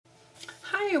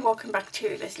Hello, welcome back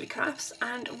to Leslie Crafts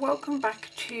and welcome back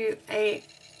to a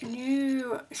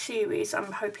new series I'm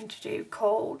hoping to do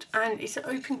called, and it's an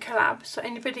open collab so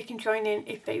anybody can join in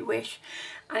if they wish,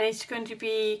 and it's going to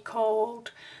be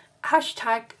called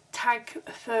hashtag Tag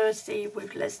Thursday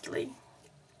with Leslie,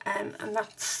 and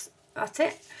that's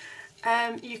it.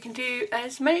 You can do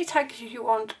as many tags as you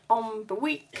want on the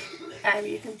week.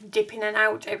 You can dip in and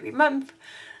out every month.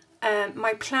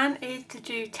 My plan is to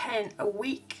do 10 a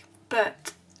week,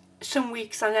 but some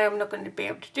weeks I know I'm not going to be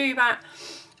able to do that,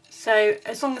 so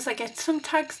as long as I get some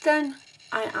tags done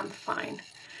I am fine.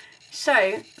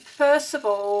 So first of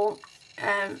all,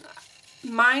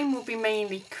 mine will be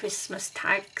mainly Christmas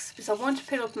tags because I want to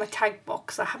fill up my tag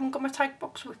box. I haven't got my tag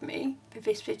box with me for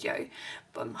this video,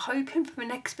 but I'm hoping for the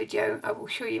next video I will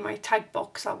show you my tag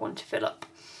box I want to fill up.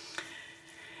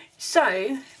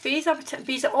 So these are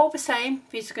all the same.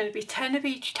 These are going to be 10 of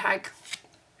each tag.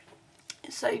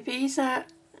 So these are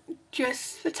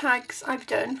just the tags I've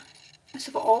done.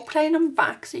 So they're all plain on the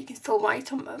back so you can still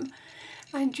write on them.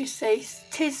 And just say,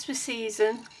 "'Tis the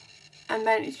season." And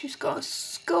then it's just got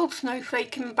a gold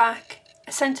snowflake in the back,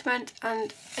 a sentiment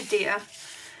and a deer.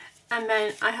 And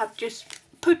then I have just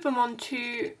put them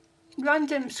onto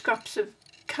random scraps of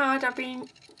card I've been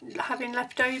having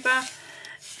left over,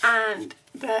 and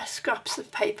the scraps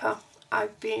of paper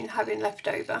I've been having left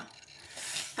over.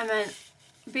 And then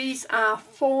these are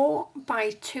 4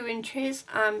 by 2 inches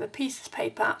and the pieces of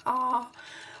paper are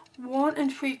 1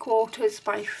 3/4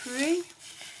 by 3.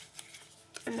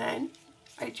 And then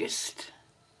I just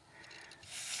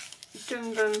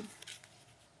done them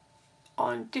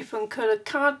on different coloured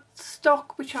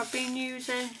cardstock which I've been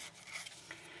using.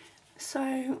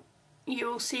 So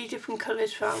you'll see different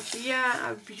colours throughout the year,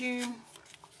 I presume.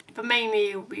 But mainly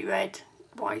it will be red,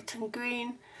 white and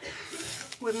green,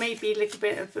 with maybe a little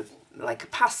bit of a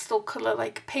pastel colour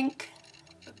like pink,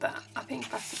 but I think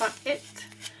that's about it.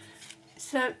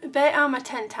 So there are my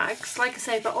 10 tags. Like I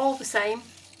say, they're all the same,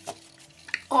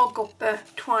 all got the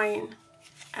twine,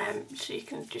 so you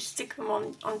can just stick them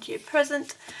onto your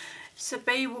present. So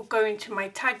they will go into my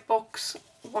tag box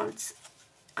once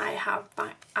I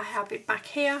have it back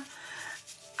here.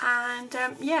 And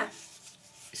yeah,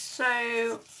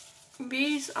 so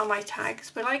these are my tags.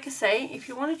 But like I say, if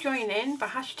you want to join in, the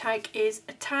hashtag is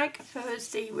a Tag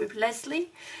Thursday with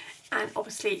Leslie, and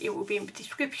obviously it will be in the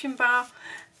description bar.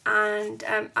 And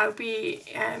I'll be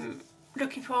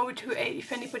looking forward to it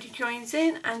if anybody joins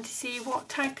in and to see what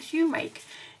tags you make.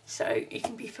 So it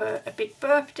can be for a big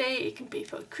birthday, it can be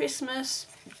for Christmas,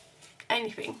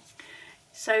 anything.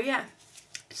 So yeah,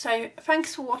 so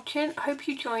thanks for watching. I hope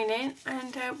you join in,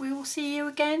 and we will see you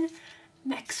again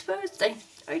next Thursday.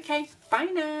 Okay, bye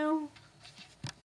now.